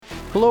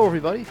Hello,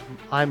 everybody.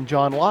 I'm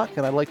John Locke,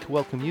 and I'd like to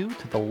welcome you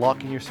to the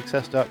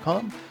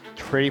LockeInYourSuccess.com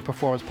Trading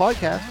Performance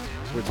Podcast,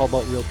 where it's all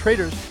about real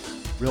traders,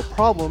 real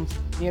problems,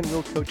 and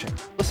real coaching.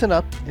 Listen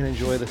up and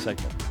enjoy the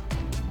segment.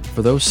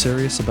 For those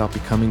serious about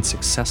becoming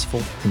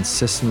successful,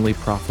 consistently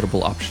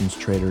profitable options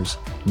traders,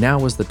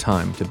 now is the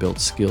time to build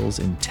skills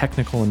in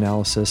technical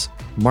analysis,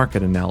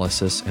 market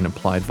analysis, and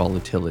applied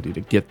volatility to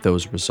get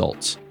those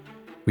results.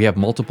 We have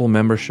multiple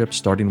memberships,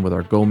 starting with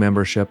our Go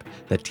membership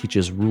that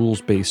teaches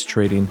rules-based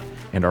trading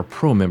and our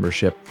Pro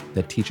membership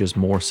that teaches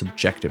more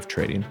subjective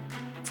trading.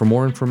 For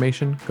more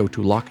information, go to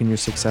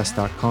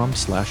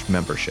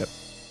LockeInYourSuccess.com/membership.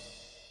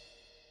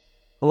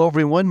 Hello,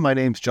 everyone. My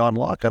name's John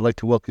Locke. I'd like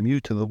to welcome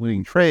you to The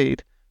Winning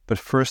Trade, but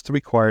first, the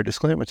required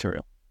disclaimer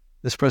material.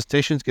 This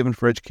presentation is given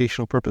for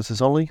educational purposes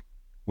only.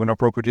 We're not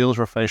broker-dealers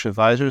or financial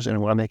advisors,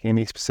 and we're not making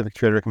any specific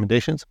trade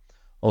recommendations.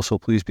 Also,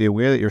 please be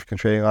aware that your risk in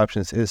trading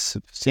options is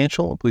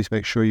substantial, and please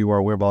make sure you are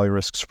aware of all your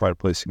risks prior to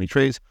placing any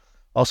trades.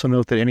 Also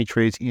note that any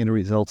trades and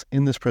results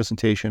in this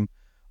presentation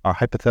are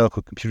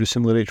hypothetical computer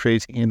simulated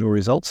trades and or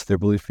results. They're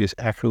believed to be as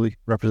accurately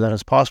represented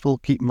as possible.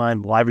 Keep in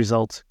mind, live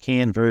results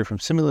can vary from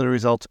simulated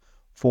results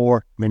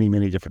for many,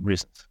 many different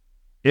reasons.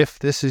 If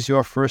this is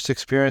your first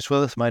experience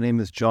with us, my name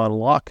is John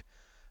Locke.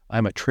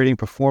 I'm a trading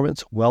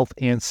performance, wealth,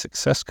 and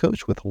success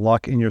coach with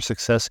Lock in Your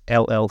Success,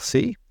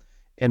 LLC.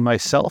 And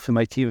myself and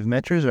my team of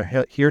mentors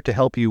are here to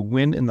help you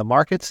win in the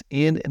markets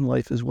and in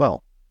life as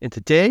well. And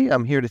today,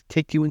 I'm here to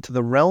take you into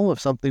the realm of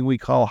something we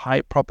call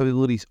high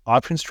probabilities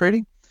options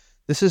trading.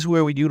 This is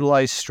where we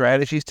utilize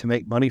strategies to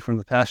make money from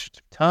the passage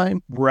of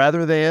time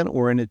rather than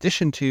or in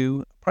addition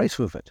to price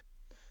movement.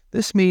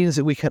 This means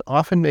that we can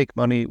often make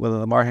money whether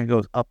the market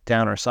goes up,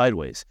 down, or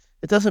sideways.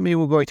 It doesn't mean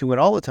we're going to win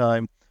all the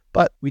time,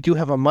 but we do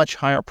have a much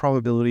higher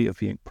probability of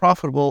being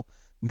profitable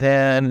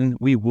than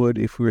we would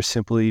if we were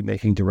simply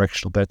making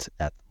directional bets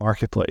at the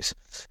marketplace.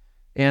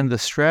 And the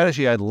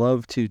strategy I'd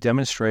love to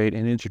demonstrate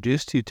and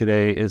introduce to you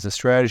today is a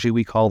strategy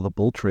we call the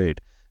bull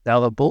trade. Now,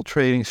 the bull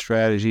trading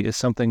strategy is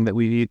something that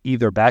we've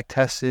either back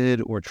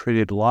tested or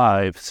traded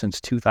live since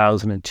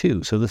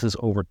 2002. So this is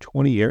over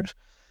 20 years.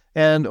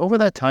 And over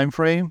that time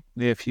frame,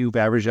 if you've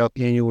averaged out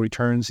annual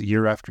returns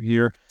year after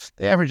year,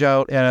 they average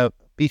out at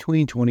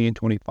between 20 and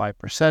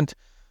 25%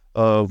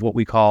 of what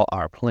we call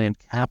our planned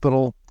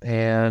capital.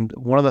 And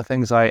one of the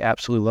things I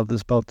absolutely love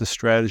about this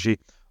strategy,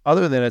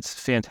 other than its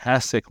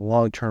fantastic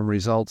long-term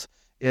results,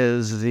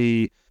 is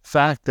the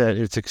fact that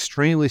it's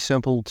extremely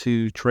simple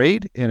to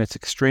trade, and it's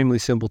extremely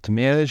simple to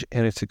manage,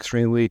 and it's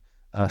extremely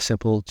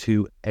simple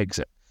to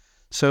exit.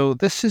 So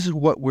this is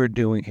what we're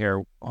doing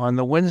here. On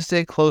the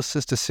Wednesday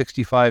closest to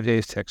 65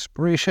 days to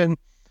expiration,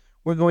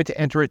 we're going to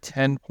enter a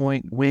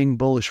 10-point wing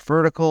bullish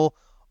vertical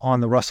on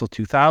the Russell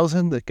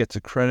 2000 that gets a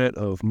credit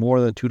of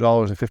more than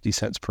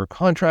 $2.50 per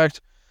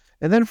contract.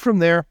 And then from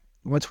there,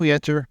 once we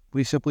enter,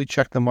 we simply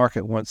check the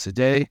market once a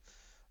day.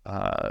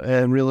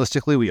 And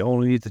realistically, we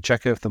only need to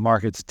check it if the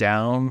market's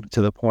down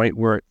to the point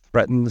where it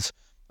threatens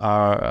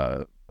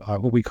our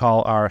what we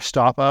call our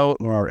stop out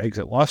or our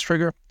exit loss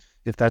trigger.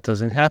 If that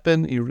doesn't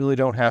happen, you really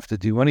don't have to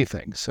do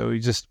anything. So you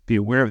just be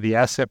aware of the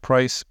asset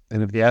price.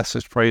 And if the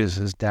asset price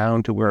is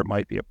down to where it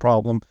might be a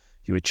problem,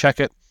 you would check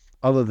it.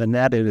 Other than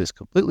that, it is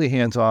completely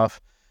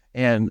hands-off,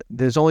 and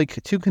there's only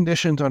two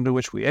conditions under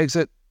which we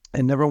exit.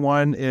 And number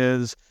one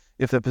is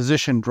if the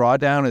position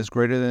drawdown is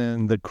greater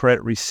than the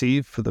credit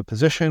received for the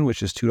position,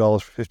 which is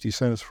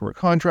 $2.50 for a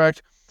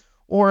contract,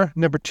 or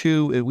number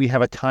two, we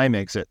have a time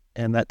exit,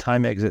 and that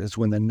time exit is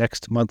when the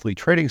next monthly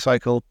trading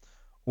cycle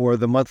or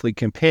the monthly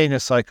companion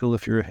cycle,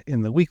 if you're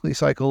in the weekly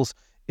cycles,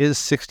 is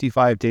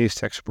 65 days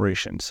to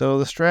expiration. So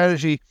the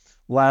strategy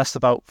lasts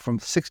about from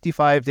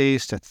 65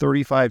 days to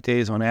 35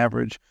 days on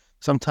average.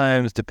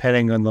 Sometimes,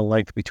 depending on the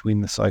length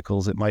between the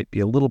cycles, it might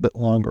be a little bit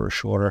longer or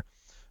shorter,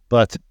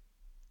 but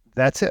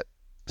that's it.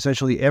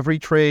 Essentially, every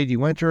trade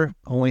you enter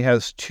only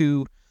has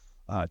two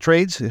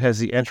trades. It has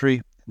the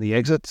entry and the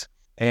exit,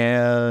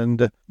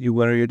 and you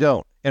win or you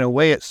don't. In a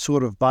way, it's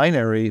sort of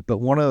binary, but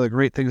one of the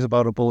great things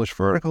about a bullish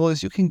vertical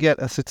is you can get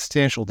a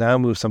substantial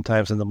down move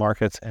sometimes in the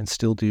markets and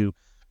still do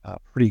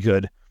pretty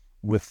good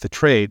with the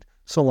trade,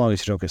 so long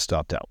as you don't get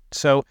stopped out.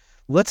 So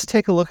let's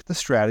take a look at the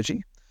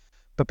strategy.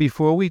 But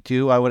before we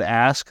do, I would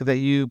ask that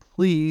you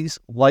please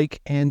like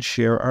and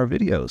share our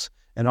videos.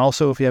 And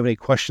also, if you have any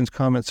questions,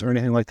 comments, or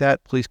anything like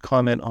that, please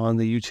comment on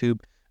the YouTube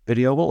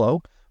video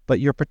below.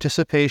 But your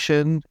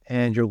participation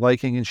and your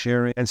liking and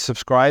sharing and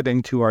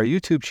subscribing to our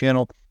YouTube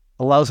channel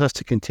allows us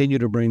to continue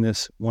to bring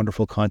this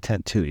wonderful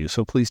content to you.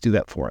 So please do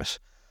that for us.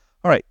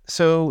 All right,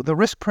 so the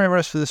risk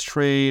parameters for this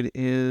trade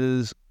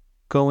is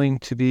going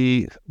to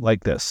be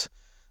like this.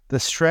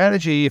 The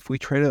strategy, if we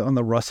trade it on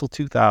the Russell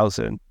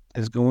 2000,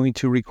 is going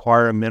to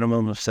require a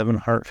minimum of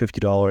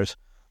 $750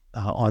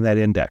 on that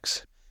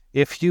index.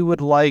 If you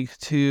would like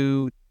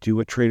to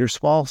do a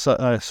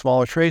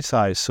smaller trade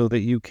size so that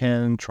you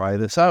can try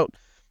this out,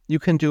 you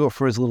can do it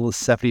for as little as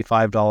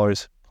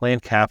 $75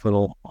 planned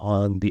capital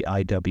on the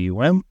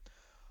IWM.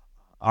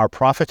 Our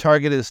profit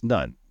target is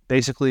none.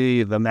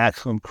 Basically, the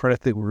maximum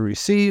credit that we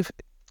receive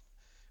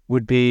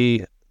would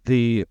be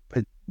the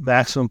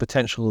maximum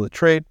potential of the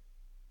trade.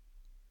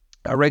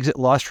 Our exit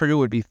loss trigger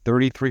would be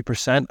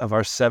 33% of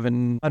our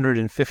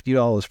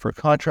 $750 per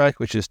contract,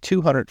 which is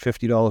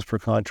 $250 per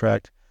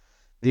contract.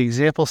 The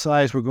example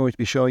size we're going to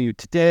be showing you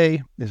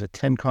today is a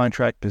 10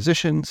 contract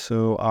position.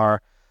 So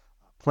our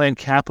planned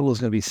capital is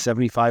going to be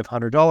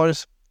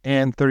 $7,500,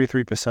 and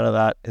 33% of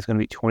that is going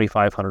to be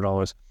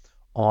 $2,500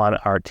 on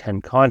our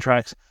 10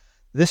 contracts.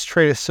 This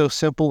trade is so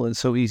simple and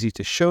so easy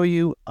to show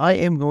you. I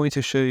am going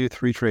to show you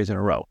 3 trades in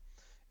a row.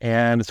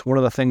 And it's one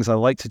of the things I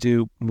like to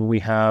do when we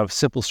have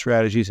simple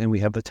strategies and we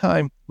have the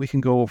time. We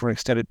can go over an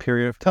extended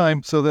period of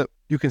time so that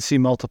you can see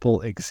multiple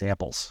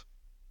examples.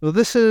 So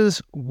this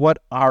is what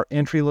our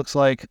entry looks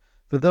like.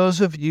 For those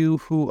of you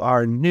who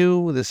are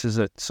new, this is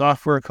a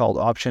software called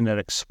OptionNet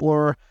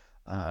Explorer.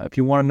 If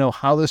you want to know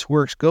how this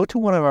works, go to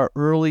one of our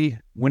early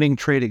winning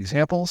trade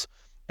examples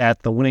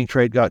at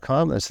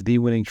thewinningtrade.com. That's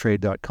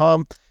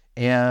thewinningtrade.com.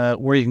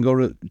 And where you can go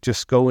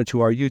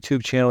into our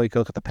YouTube channel, you can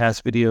look at the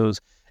past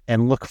videos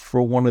and look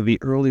for one of the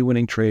early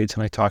winning trades,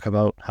 and I talk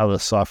about how the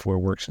software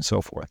works and so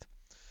forth.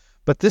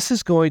 But this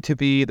is going to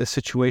be the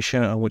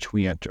situation on which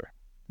we enter.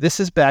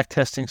 This is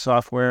backtesting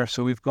software,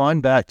 so we've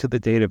gone back to the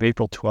date of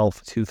April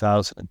 12th,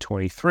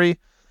 2023.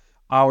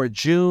 Our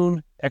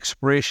June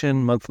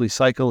expiration monthly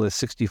cycle is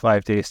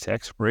 65 days to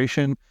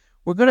expiration.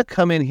 We're going to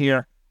come in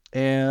here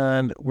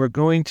and we're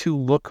going to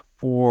look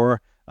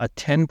for a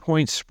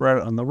 10-point spread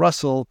on the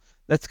Russell.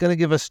 That's going to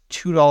give us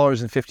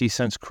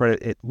 $2.50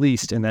 credit at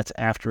least, and that's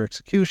after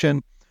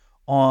execution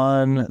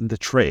on the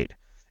trade.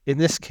 In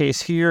this case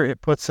here,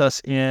 it puts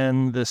us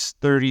in this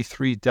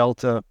 33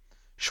 delta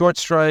short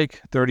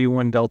strike,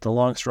 31 delta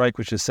long strike,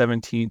 which is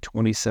 17,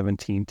 20,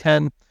 17,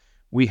 10.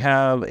 We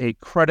have a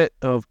credit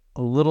of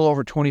a little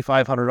over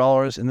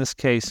 $2,500. In this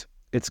case,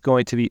 it's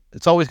always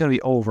going to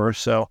be over,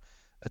 so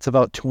it's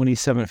about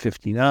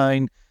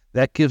 $27.59.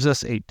 That gives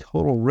us a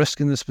total risk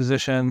in this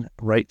position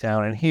right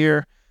down in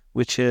here,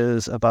 which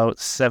is about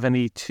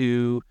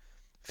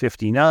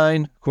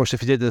 $72.59. Of course,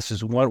 if you did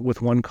this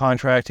with one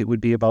contract, it would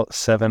be about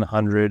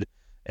 $720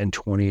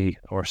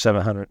 or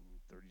 $730.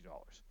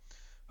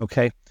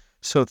 Okay,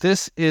 so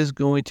this is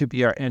going to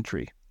be our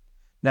entry.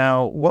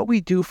 Now, what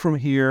we do from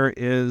here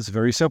is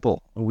very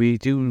simple. We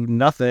do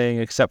nothing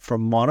except for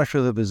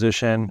monitor the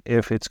position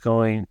if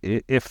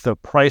the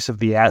price of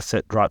the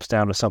asset drops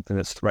down to something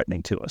that's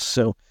threatening to us.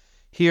 So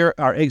here,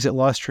 our exit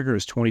loss trigger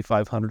is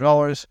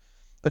 $2,500.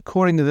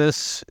 According to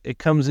this, it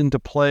comes into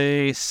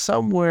play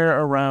somewhere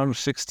around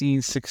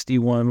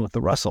 1661 with the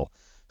Russell.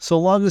 So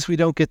long as we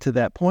don't get to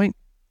that point,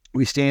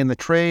 we stay in the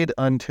trade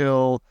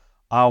until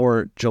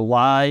our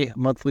July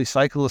monthly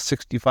cycle is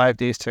 65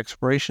 days to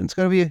expiration. It's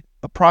going to be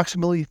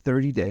approximately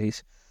 30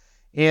 days,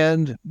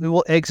 and we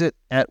will exit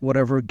at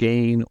whatever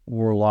gain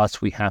or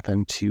loss we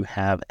happen to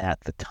have at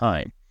the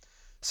time.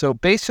 So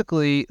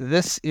basically,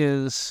 this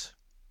is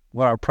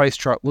what our price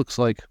chart looks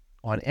like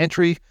on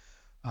entry.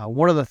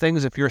 One of the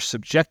things, if you're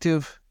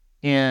subjective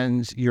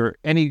and you're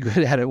any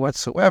good at it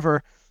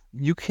whatsoever,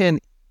 you can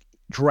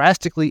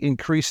drastically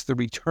increase the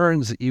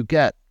returns that you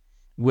get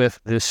with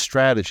this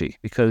strategy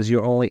because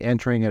you're only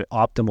entering at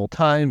optimal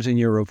times and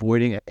you're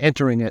avoiding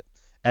entering it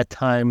at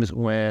times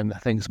when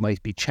things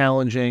might be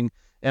challenging.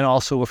 And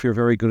also, if you're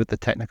very good at the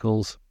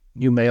technicals,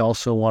 you may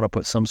also want to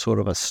put some sort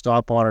of a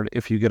stop on it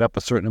if you get up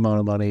a certain amount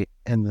of money,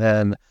 and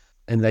then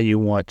you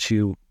want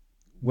to,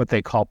 what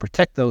they call,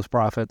 protect those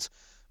profits.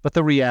 But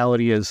the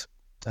reality is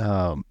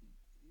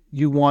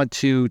you want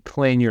to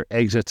plan your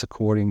exits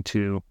according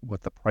to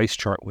what the price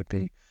chart would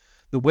be.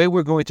 The way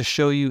we're going to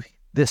show you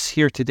this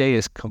here today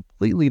is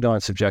completely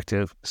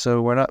non-subjective,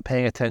 so we're not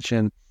paying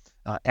attention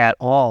at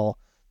all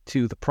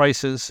to the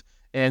prices,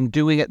 and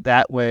doing it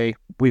that way,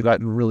 we've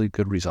gotten really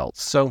good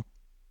results. So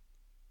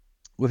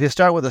if you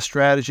start with a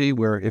strategy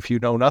where if you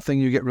know nothing,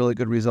 you get really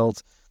good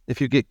results. If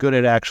you get good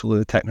at actually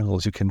the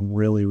technicals, you can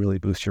really, really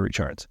boost your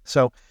returns.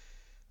 So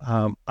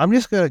I'm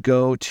just going to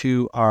go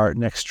to our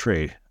next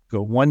trade.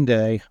 Go one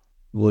day,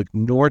 we'll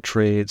ignore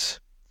trades,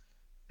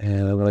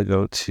 and I'm going to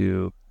go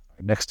to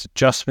our next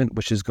adjustment,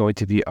 which is going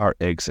to be our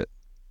exit.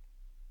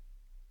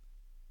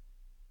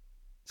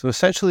 So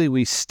essentially,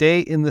 we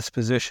stay in this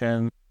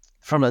position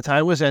from the time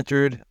it was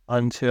entered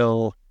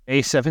until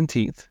May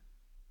 17th.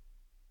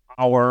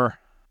 Our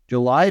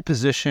July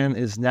position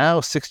is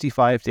now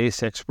 65 days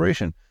to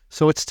expiration,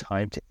 so it's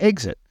time to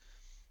exit.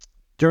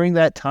 During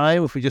that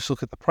time, if we just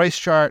look at the price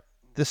chart,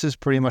 this is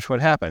pretty much what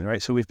happened,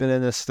 right? So we've been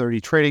in this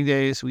 30 trading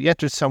days. We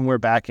entered somewhere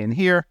back in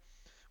here.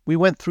 We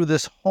went through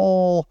this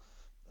whole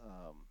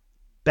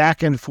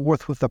back and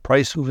forth with the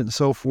price movement and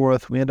so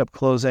forth. We end up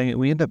closing, and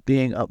we end up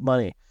being up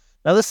money.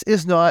 Now, this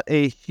is not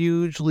a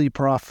hugely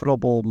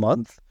profitable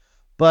month,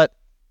 but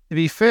to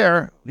be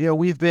fair,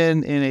 we've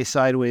been in a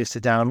sideways to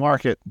down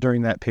market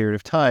during that period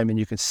of time, and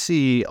you can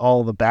see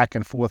all the back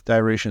and forth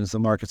gyrations the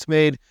market's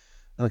made.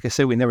 Like I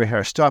said, we never had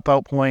our stop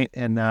out point,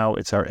 and now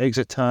it's our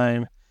exit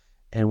time,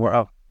 and we're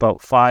up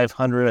about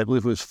 500. I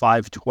believe it was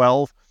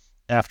 512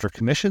 after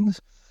commissions.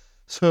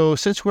 So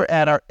since we're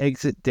at our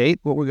exit date,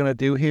 what we're going to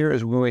do here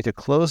is we're going to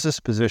close this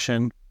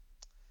position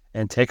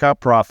and take our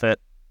profit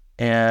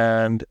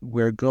and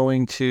we're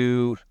going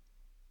to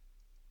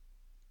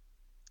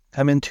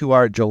come into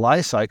our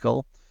July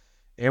cycle,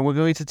 and we're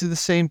going to do the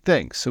same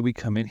thing. So we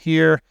come in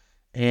here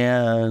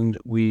and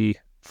we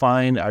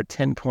find our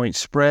 10-point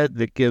spread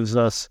that gives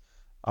us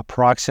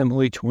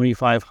approximately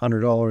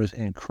 $2,500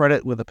 in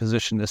credit with a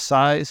position this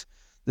size.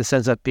 This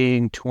ends up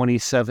being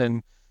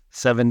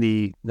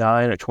 $27.79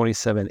 or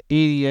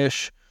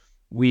 $27.80-ish.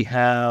 We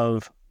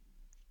have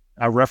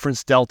our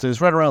reference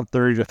deltas right around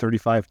 30 to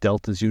 35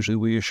 deltas, usually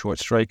where your short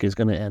strike is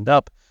going to end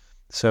up.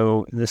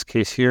 So in this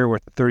case here, we're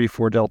at the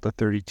 34 delta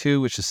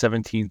 32, which is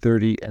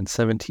 1730 and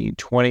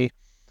 1720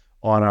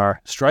 on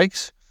our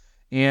strikes.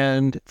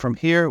 And from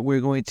here,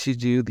 we're going to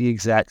do the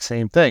exact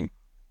same thing.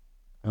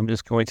 I'm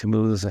just going to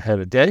move this ahead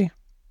a day.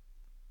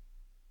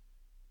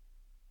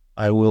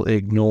 I will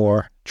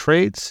ignore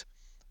trades.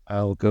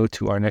 I'll go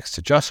to our next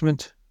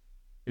adjustment.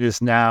 It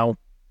is now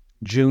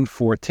June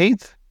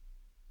 14th.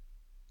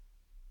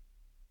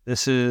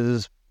 This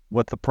is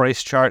what the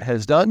price chart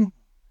has done.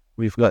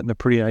 We've gotten a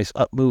pretty nice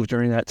up move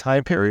during that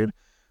time period.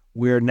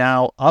 We're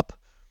now up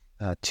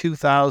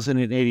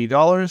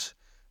 $2,080.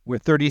 We're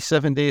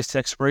 37 days to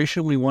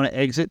expiration. We want to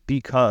exit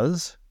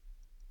because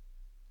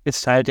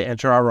it's time to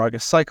enter our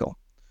August cycle.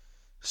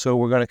 So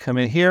we're going to come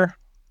in here.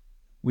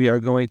 We are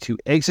going to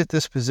exit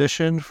this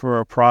position for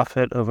a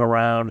profit of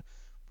around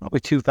probably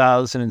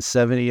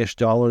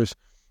 $2,070-ish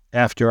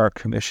after our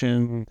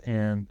commission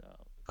and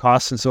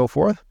costs and so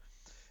forth.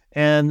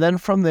 And then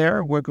from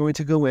there, we're going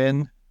to go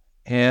in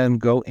and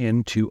go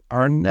into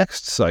our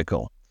next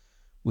cycle,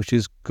 which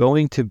is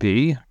going to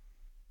be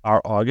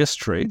our August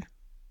trade,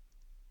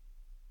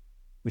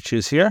 which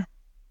is here.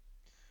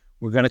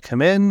 We're going to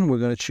come in, we're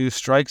going to choose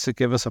strikes that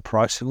give us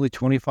approximately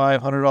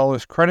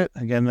 $2,500 credit.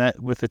 Again, that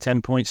with the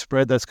 10-point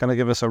spread, that's going to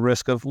give us a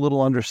risk of a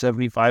little under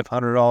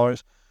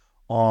 $7,500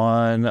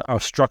 on our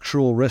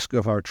structural risk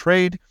of our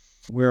trade,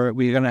 where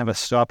we're going to have a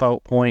stop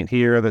out point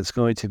here that's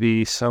going to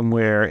be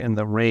somewhere in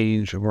the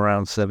range of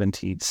around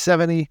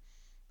 1770.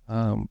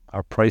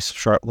 Our price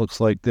chart looks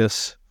like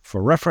this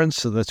for reference,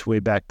 so that's way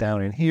back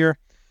down in here.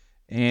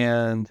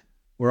 And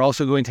we're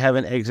also going to have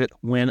an exit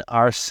when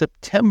our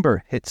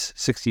September hits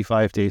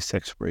 65 days to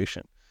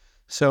expiration.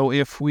 So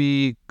if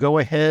we go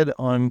ahead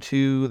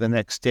onto the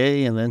next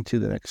day and then to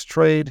the next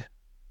trade,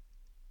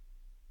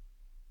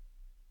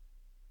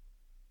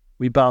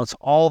 we bounce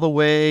all the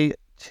way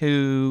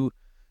to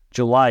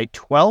July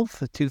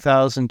 12th,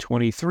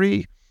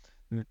 2023.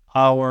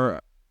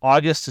 Our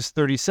August is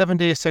 37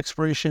 days to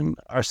expiration.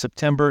 Our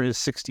September is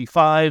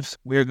 65.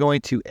 We're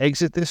going to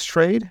exit this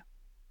trade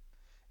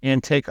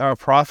and take our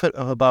profit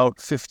of about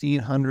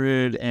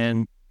 $1,500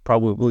 and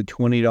probably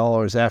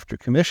 $20 after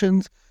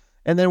commissions.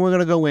 And then we're going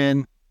to go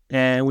in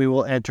and we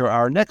will enter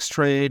our next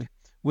trade,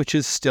 which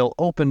is still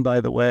open,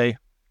 by the way.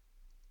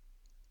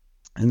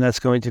 And that's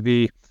going to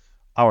be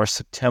our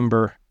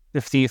September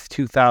 15th,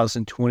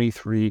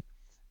 2023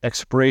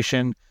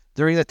 expiration.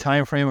 During the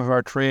time frame of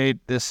our trade,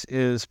 this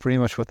is pretty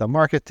much what the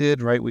market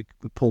did, right? We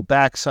pulled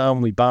back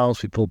some, we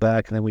bounced, we pulled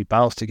back, and then we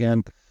bounced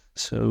again.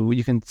 So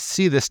you can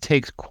see this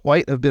takes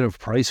quite a bit of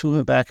price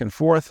movement back and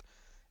forth,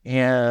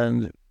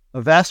 and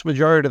a vast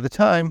majority of the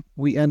time,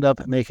 we end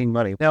up making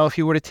money. Now, if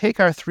you were to take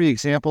our three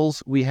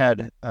examples, we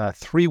had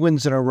 3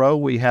 wins in a row.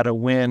 We had a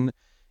win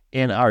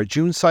in our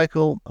June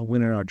cycle, a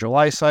win in our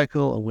July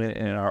cycle, a win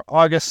in our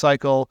August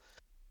cycle.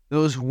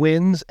 Those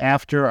wins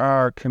after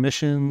our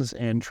commissions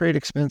and trade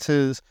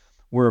expenses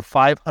were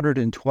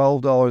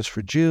 $512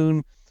 for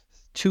June,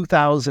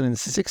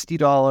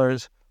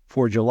 $2,060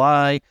 for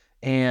July,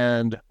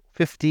 and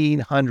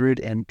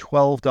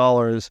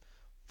 $1,512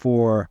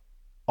 for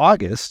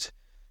August,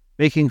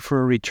 making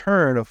for a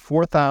return of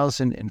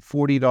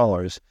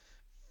 $4,040,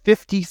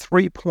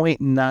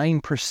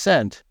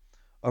 53.9%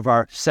 of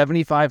our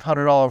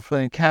 $7,500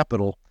 plan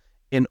capital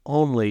in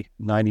only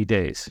 90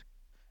 days.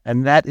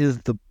 And that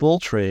is the bull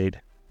trade,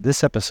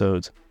 this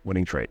episode's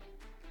winning trade.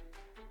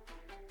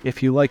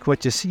 If you like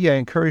what you see, I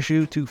encourage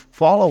you to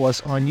follow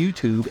us on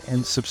YouTube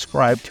and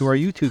subscribe to our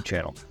YouTube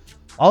channel.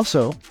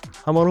 Also,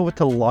 come on over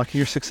to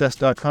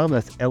lockeinyoursuccess.com,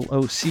 that's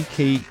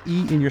LOCKE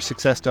in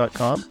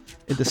yoursuccess.com,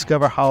 and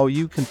discover how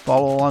you can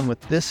follow along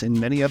with this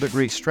and many other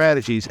great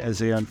strategies as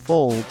they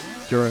unfold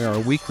during our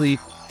weekly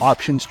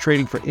options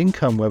trading for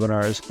income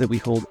webinars that we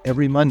hold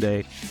every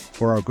Monday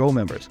for our Go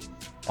members.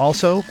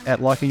 Also, at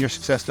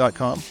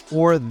lockeinyoursuccess.com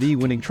or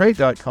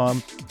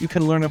thewinningtrade.com, you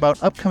can learn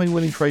about upcoming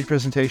winning trade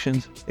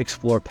presentations,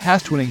 explore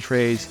past winning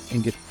trades,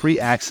 and get free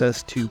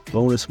access to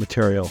bonus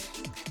material.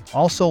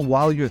 Also,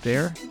 while you're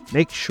there,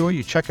 make sure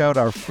you check out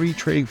our free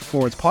Trading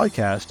Performance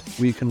podcast,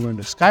 where you can learn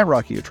to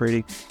skyrocket your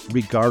trading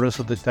regardless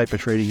of the type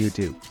of trading you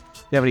do.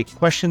 If you have any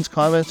questions,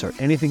 comments, or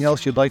anything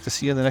else you'd like to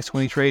see in the next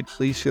winning trade,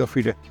 please feel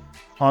free to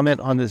comment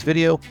on this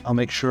video. I'll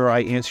make sure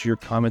I answer your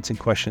comments and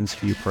questions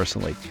for you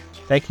personally.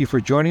 Thank you for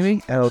joining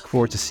me, and I look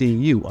forward to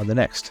seeing you on the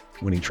next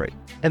winning trade.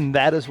 And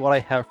that is what I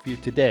have for you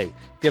today.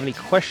 If you have any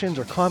questions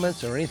or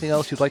comments or anything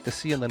else you'd like to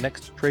see on the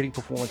next Trading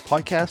Performance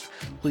podcast,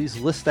 please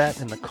list that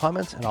in the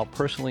comments and I'll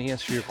personally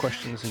answer your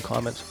questions and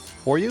comments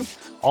for you.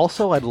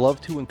 Also, I'd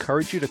love to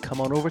encourage you to come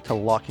on over to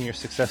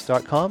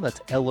lockeinyoursuccess.com. That's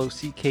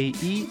LOCKE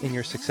in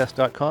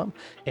yoursuccess.com,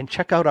 and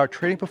check out our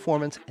Trading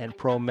Performance and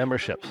Pro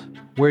memberships,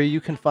 where you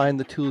can find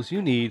the tools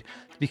you need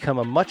to become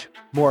a much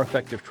more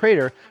effective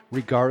trader,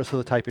 regardless of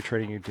the type of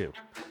trading you do.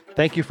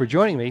 Thank you for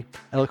joining me.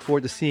 I look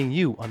forward to seeing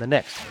you on the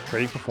next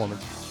Trading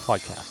Performance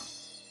podcast.